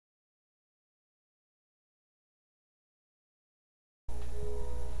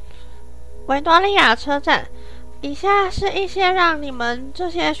维多利亚车站。以下是一些让你们这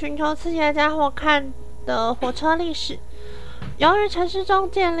些寻求刺激的家伙看的火车历史。由于城市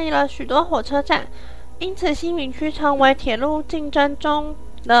中建立了许多火车站，因此西敏区成为铁路竞争中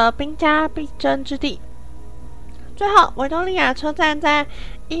的兵家必争之地。最后，维多利亚车站在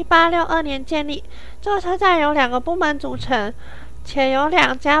1862年建立。这个车站由2个部门组成，且由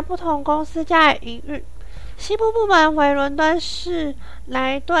2家不同公司加以营运。西部部门为伦敦市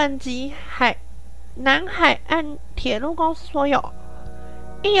莱顿及南海岸铁路公司所有，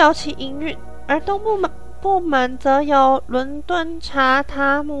亦由其营运；而东部门则由伦敦查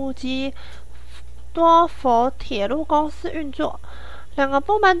塔姆及多佛铁路公司运作。2个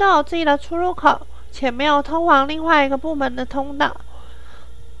部门都有自己的出入口，且没有通往另外一个部门的通道。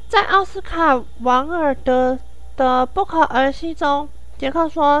在奥斯卡·王尔德的不可儿戏中，杰克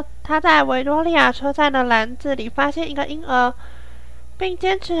说他在维多利亚车站的篮子里发现一个婴儿，并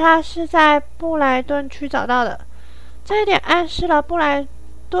坚持他是在布莱顿区找到的。这一点暗示了布莱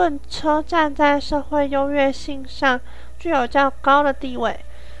顿车站在社会优越性上具有较高的地位。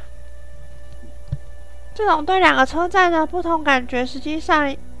这种对2个车站的不同感觉实际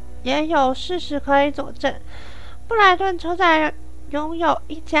上也有事实可以佐证。布莱顿车站拥有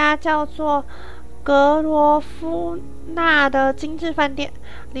一家叫做格罗夫纳的精致饭店，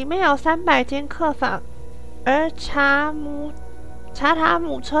里面有300间客房。而查塔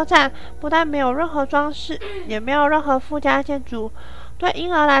姆车站不但没有任何装饰，也没有任何附加建筑。对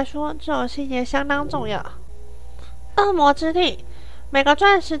婴儿来说，这种细节相当重要。恶魔之地，每个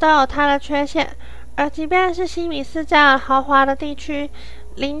钻石都有它的缺陷，而即便是西敏寺这样豪华的地区，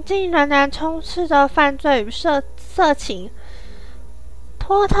邻近仍然充斥着犯罪与色情。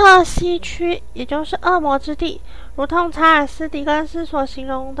托特西区，也就是恶魔之地，如同查尔斯·狄更斯所形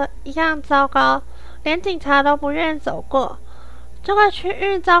容的一样糟糕，连警察都不愿走过。这个区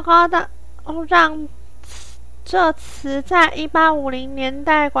域糟糕的让这词在1850年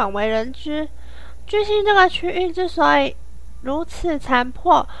代广为人知。据悉，这个区域之所以如此残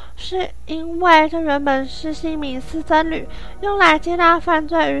破，是因为这原本是西敏寺僧侣用来接纳犯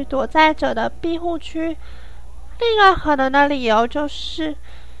罪与躲债者的庇护区。另一个可能的理由就是，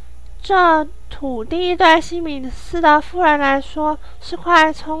这土地对西敏寺的富人来说是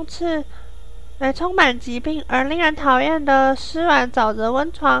块充满疾病而令人讨厌的湿软沼泽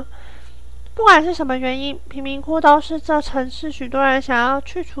温床。不管是什么原因，贫民窟都是这城市许多人想要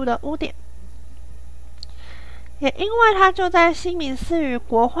去除的污点。也因为它就在西敏寺与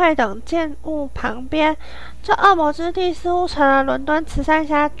国会等建物旁边，这恶魔之地似乎成了伦敦慈善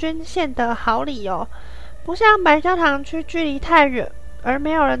家捐献的好理由。不像白教堂区距离太远而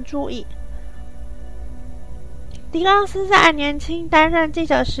没有人注意。狄更斯在年轻担任记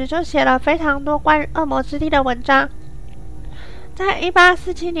者时就写了非常多关于恶魔之地的文章。在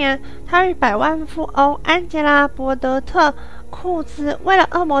1847年，他与百万富翁安吉拉·伯德特·库兹为了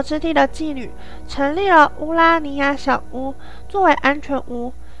恶魔之地的妓女成立了乌拉尼亚小屋作为安全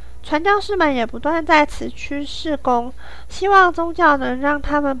屋。传教士们也不断在此区事工，希望宗教能让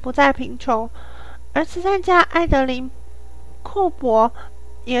他们不再贫穷。而慈善家艾德琳·库珀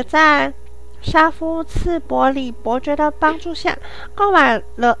也在沙夫茨伯里伯爵的帮助下购买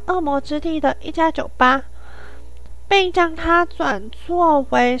了恶魔之地的一家酒吧，并将它转作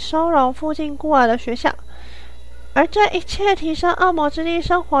为收容附近孤儿的学校。而这一切提升恶魔之地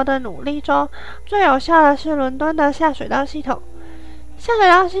生活的努力中，最有效的是伦敦的下水道系统。下水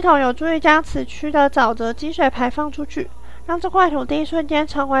道系统有助于将此区的沼泽积水排放出去，让这块土地瞬间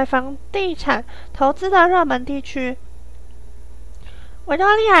成为房地产投资的热门地区。维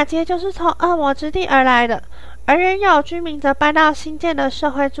多利亚街就是从恶魔之地而来的，而原有居民则搬到新建的社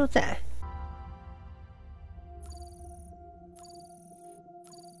会住宅。